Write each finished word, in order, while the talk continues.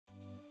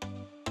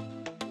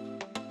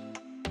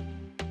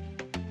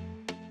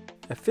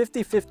A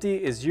 50-50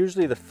 is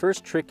usually the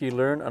first trick you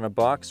learn on a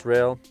box,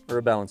 rail, or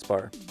a balance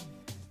bar.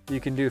 You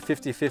can do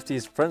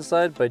 50-50s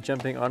frontside by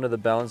jumping onto the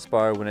balance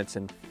bar when it's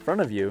in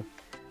front of you,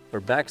 or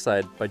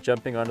backside by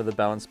jumping onto the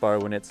balance bar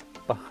when it's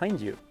behind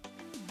you.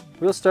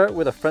 We'll start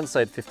with a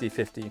frontside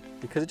 50-50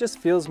 because it just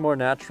feels more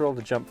natural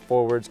to jump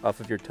forwards off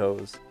of your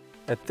toes.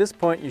 At this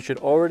point, you should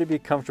already be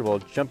comfortable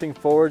jumping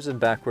forwards and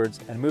backwards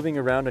and moving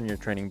around on your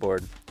training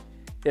board.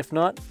 If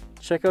not,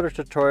 check out a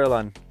tutorial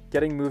on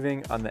getting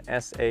moving on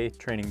the SA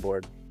training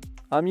board.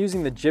 I'm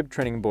using the jib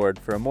training board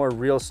for a more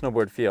real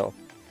snowboard feel,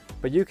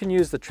 but you can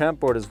use the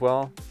tramp board as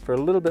well for a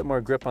little bit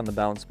more grip on the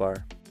balance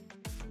bar.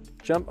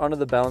 Jump onto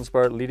the balance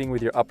bar leading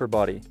with your upper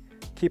body,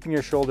 keeping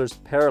your shoulders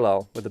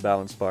parallel with the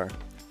balance bar.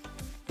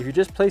 If you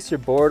just place your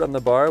board on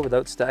the bar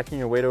without stacking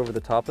your weight over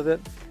the top of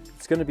it,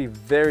 it's going to be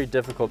very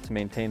difficult to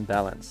maintain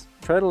balance.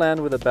 Try to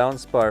land with a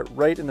balance bar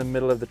right in the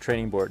middle of the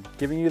training board,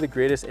 giving you the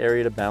greatest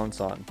area to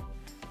balance on.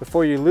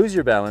 Before you lose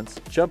your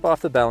balance, jump off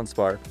the balance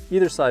bar.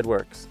 Either side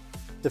works.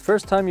 The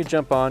first time you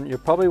jump on, you'll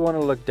probably want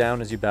to look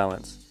down as you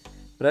balance.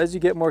 But as you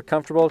get more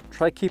comfortable,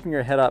 try keeping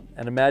your head up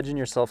and imagine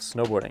yourself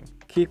snowboarding.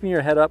 Keeping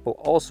your head up will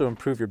also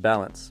improve your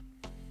balance.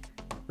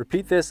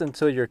 Repeat this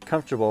until you're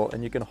comfortable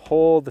and you can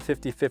hold the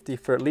 50-50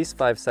 for at least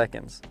 5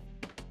 seconds.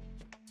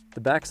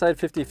 The backside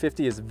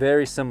 50-50 is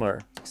very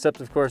similar,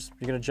 except of course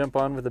you're going to jump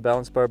on with the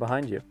balance bar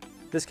behind you.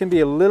 This can be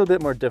a little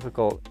bit more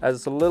difficult as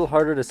it's a little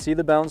harder to see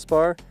the balance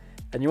bar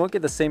and you won't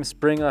get the same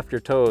spring off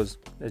your toes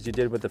as you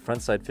did with the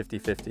frontside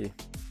 50-50.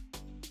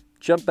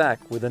 Jump back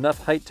with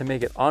enough height to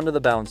make it onto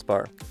the balance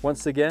bar,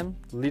 once again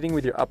leading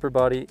with your upper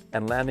body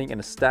and landing in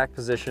a stacked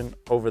position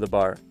over the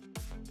bar.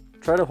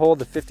 Try to hold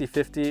the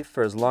 50-50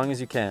 for as long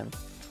as you can.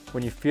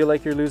 When you feel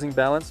like you're losing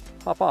balance,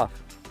 hop off.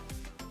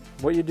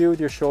 What you do with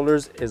your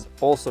shoulders is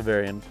also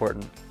very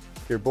important.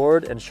 Your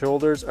board and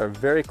shoulders are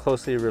very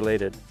closely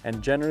related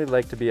and generally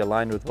like to be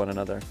aligned with one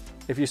another.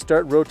 If you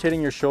start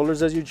rotating your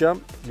shoulders as you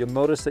jump, you'll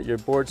notice that your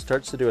board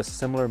starts to do a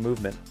similar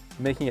movement,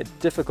 making it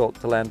difficult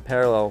to land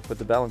parallel with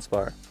the balance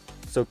bar.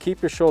 So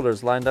keep your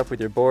shoulders lined up with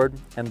your board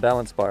and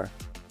balance bar.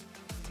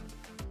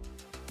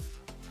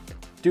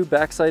 Do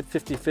backside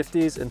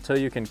 50-50s until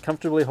you can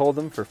comfortably hold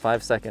them for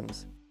 5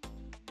 seconds.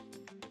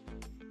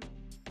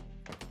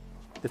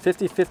 The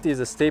 50-50 is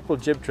a staple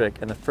jib trick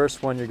and the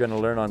first one you're going to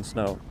learn on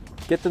snow.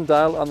 Get them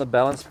dialed on the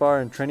balance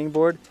bar and training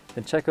board,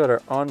 then check out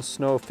our on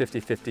snow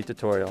 50-50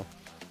 tutorial.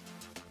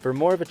 For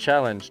more of a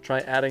challenge, try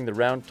adding the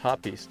round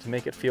top piece to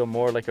make it feel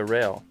more like a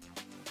rail.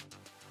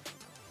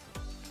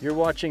 You're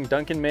watching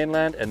Duncan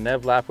Mainland and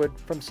Nev Lapwood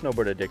from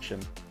Snowboard Addiction.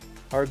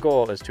 Our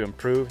goal is to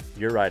improve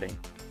your riding.